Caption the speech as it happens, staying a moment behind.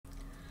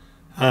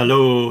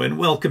Hello and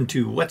welcome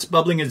to What's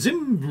Bubbling at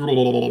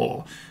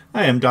ZIM.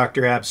 I am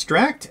Dr.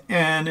 Abstract,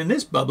 and in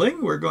this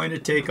bubbling we're going to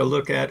take a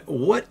look at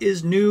what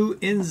is new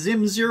in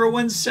ZIM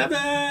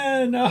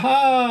 017.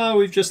 Aha!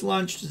 We've just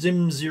launched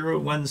ZIM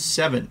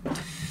 017.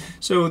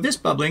 So this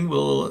bubbling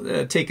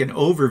will take an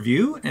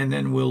overview, and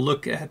then we'll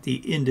look at the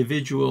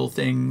individual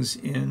things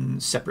in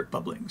separate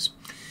bubblings.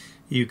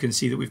 You can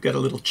see that we've got a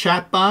little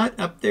chat bot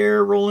up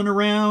there rolling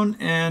around,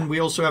 and we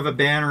also have a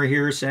banner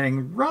here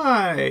saying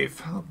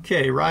Rive.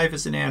 Okay, Rive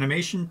is an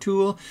animation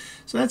tool,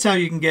 so that's how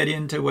you can get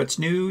into what's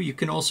new. You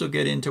can also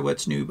get into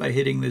what's new by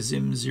hitting the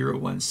ZIM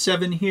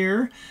 017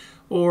 here,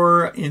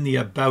 or in the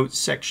About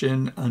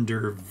section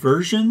under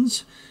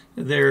Versions.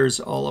 There's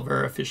all of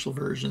our official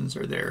versions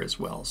are there as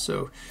well.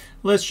 So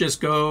let's just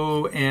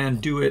go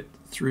and do it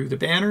through the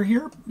banner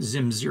here,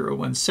 ZIM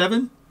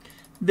 017.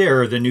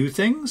 There are the new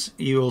things.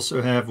 You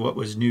also have what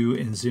was new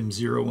in ZIM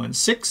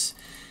 016,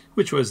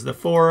 which was the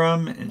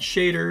forum and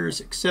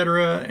shaders,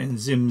 etc. And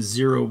ZIM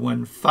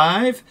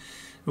 015,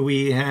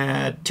 we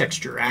had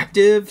texture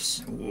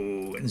actives,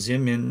 and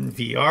ZIM in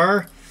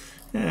VR,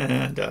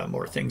 and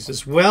more things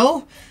as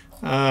well.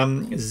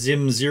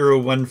 ZIM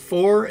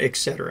 014,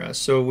 etc.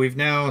 So we've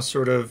now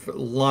sort of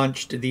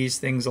launched these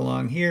things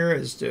along here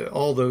as to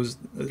all those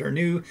that are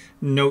new.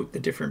 Note the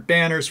different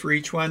banners for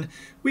each one.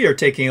 We are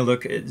taking a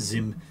look at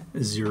ZIM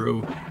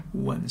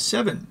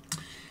 017.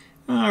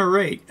 All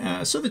right,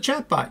 so the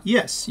chatbot,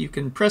 yes, you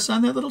can press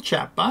on that little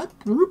chatbot,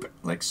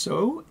 like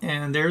so,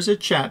 and there's a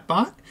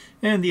chatbot.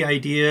 And the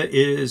idea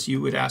is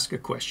you would ask a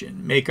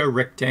question, make a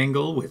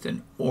rectangle with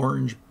an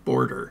orange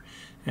border,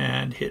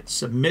 and hit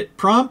submit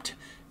prompt.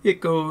 It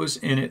goes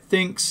and it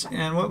thinks,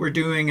 and what we're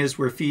doing is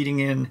we're feeding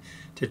in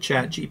to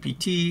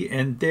ChatGPT,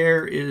 and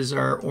there is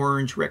our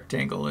orange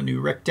rectangle, a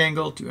new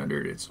rectangle,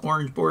 200, its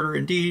orange border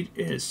indeed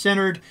is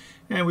centered,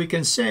 and we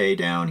can say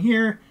down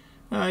here,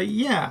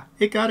 yeah,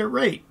 it got it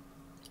right.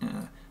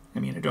 I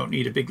mean, I don't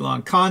need a big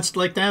long const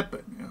like that,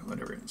 but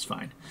whatever, it's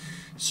fine.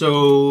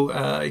 So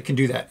it can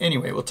do that.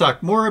 Anyway, we'll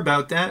talk more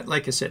about that.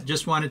 Like I said,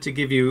 just wanted to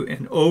give you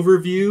an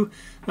overview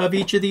of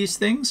each of these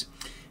things.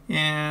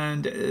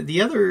 And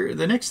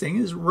the next thing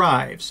is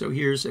Rive. So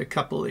here's a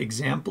couple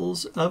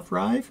examples of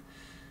Rive.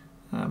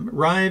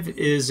 Rive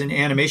is an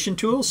animation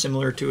tool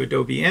similar to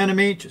Adobe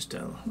Animate, just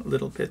a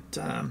little bit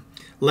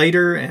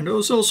lighter, and it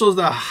was also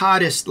the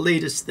hottest,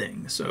 latest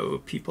thing.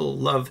 So people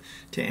love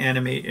to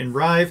animate in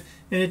Rive,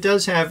 and it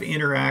does have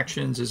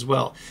interactions as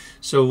well.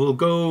 So we'll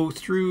go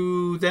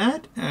through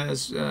that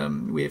as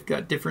we've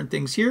got different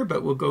things here,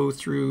 but we'll go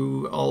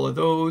through all of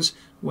those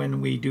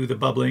when we do the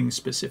bubbling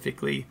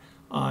specifically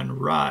on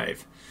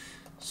Rive.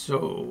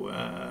 So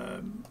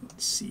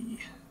let's see,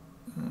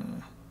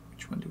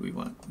 which one do we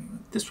want? We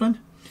want this one.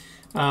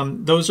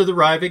 Those are the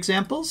Rive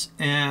examples,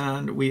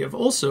 and we have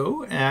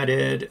also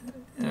added,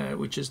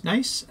 which is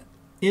nice,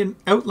 in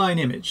outline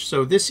image.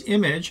 So this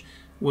image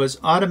was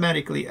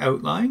automatically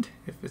outlined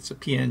if it's a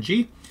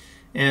PNG,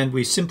 and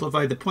we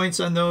simplified the points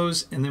on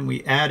those, and then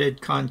we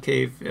added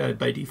concave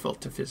by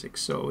default to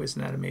physics. So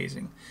isn't that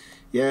amazing?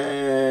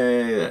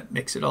 Yay! That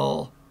makes it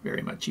all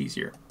very much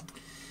easier.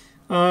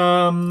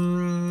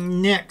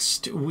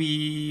 Next,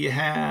 we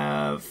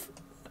have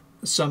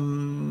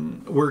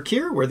some work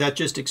here where that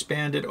just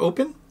expanded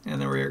open,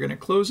 and then we're going to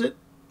close it.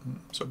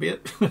 So be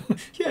it.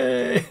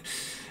 Yay!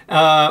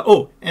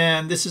 Oh,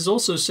 and this is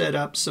also set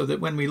up so that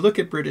when we look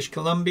at British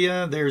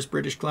Columbia, there's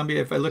British Columbia.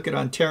 If I look at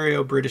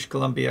Ontario, British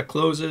Columbia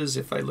closes.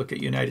 If I look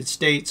at United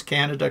States,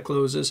 Canada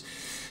closes.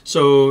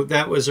 So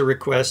that was a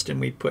request,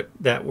 and we put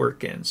that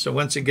work in. So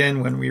once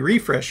again, when we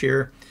refresh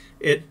here,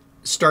 it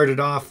started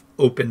off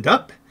opened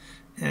up.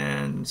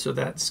 And so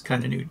that's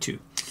kind of new too.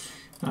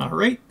 All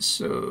right,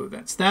 so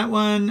that's that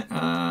one.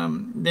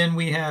 Then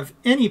we have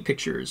any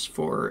pictures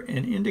for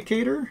an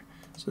indicator.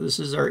 So this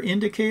is our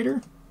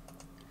indicator.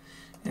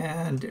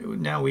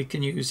 And now we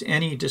can use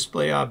any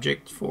display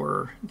object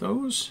for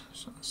those.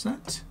 So that's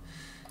that.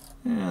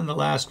 And the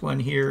last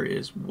one here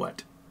is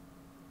what?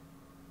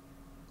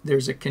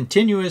 There's a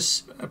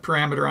continuous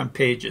parameter on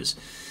pages.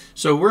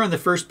 So we're on the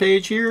first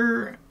page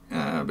here.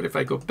 But if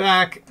I go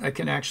back, I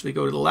can actually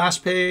go to the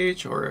last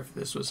page, or if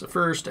this was the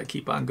first, I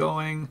keep on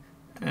going,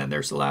 and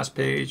there's the last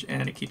page,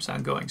 and it keeps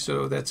on going.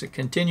 So that's a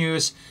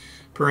continuous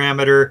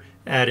parameter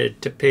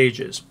added to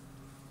pages.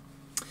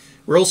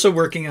 We're also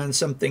working on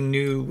something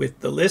new with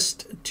the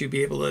list to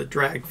be able to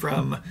drag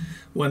from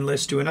one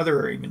list to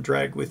another, or even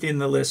drag within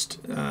the list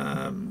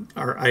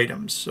our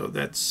items. So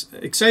that's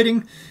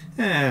exciting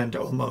and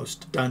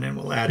almost done, and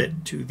we'll add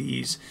it to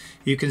these.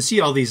 You can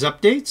see all these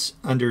updates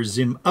under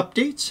ZIM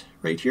Updates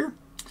right here.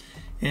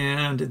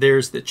 And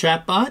there's the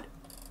chatbot.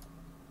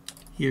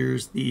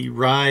 Here's the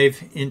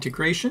Rive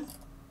integration.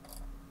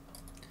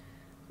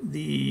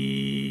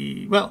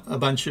 Well, a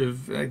bunch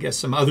of, I guess,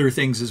 some other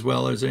things as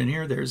well as in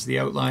here. There's the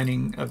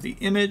outlining of the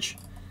image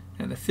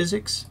and the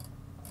physics,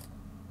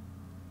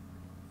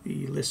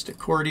 the list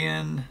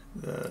accordion,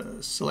 the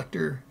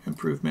selector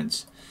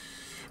improvements.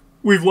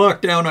 We've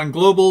locked down on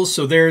globals,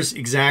 so there's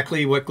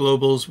exactly what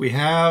globals we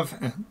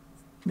have.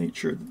 made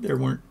sure that there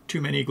weren't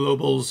too many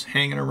globals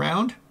hanging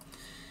around,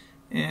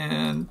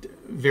 and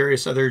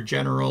various other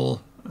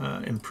general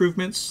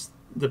improvements.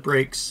 The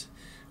breaks,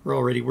 we're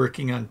already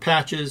working on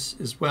patches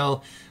as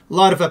well. A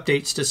lot of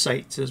updates to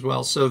sites as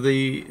well. So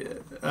the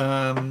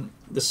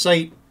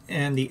site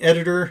and the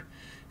editor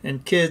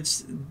and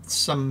kids,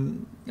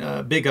 some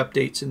big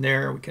updates in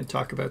there. We can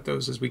talk about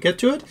those as we get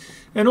to it.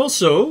 And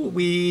also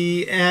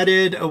we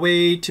added a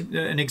way to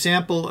an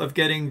example of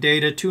getting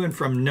data to and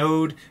from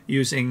Node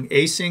using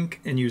async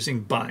and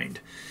using bind.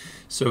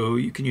 So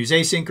you can use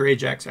async or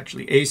Ajax,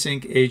 actually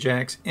async,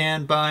 Ajax,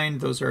 and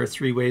bind. Those are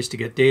 3 ways to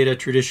get data.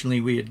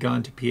 Traditionally, we had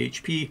gone to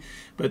PHP,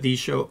 but these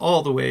show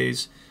all the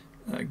ways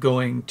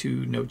going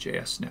to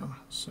Node.js now.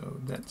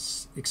 So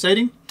that's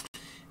exciting.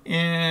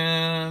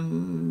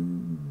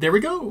 And there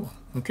we go.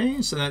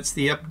 Okay, so that's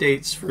the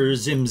updates for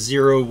ZIM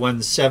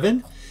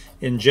 017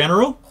 in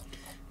general.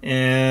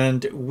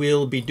 And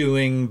we'll be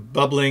doing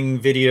bubbling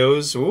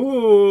videos.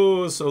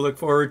 Oh, so look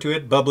forward to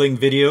it. Bubbling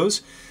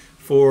videos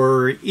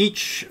for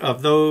each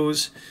of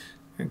those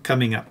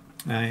coming up.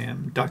 I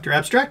am Dr.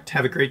 Abstract.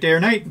 Have a great day or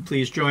night.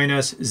 Please join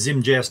us,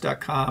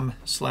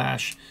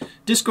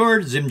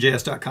 zimjs.com/discord,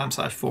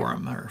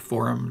 zimjs.com/forum, or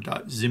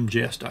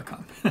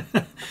forum.zimjs.com.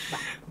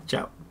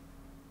 Ciao.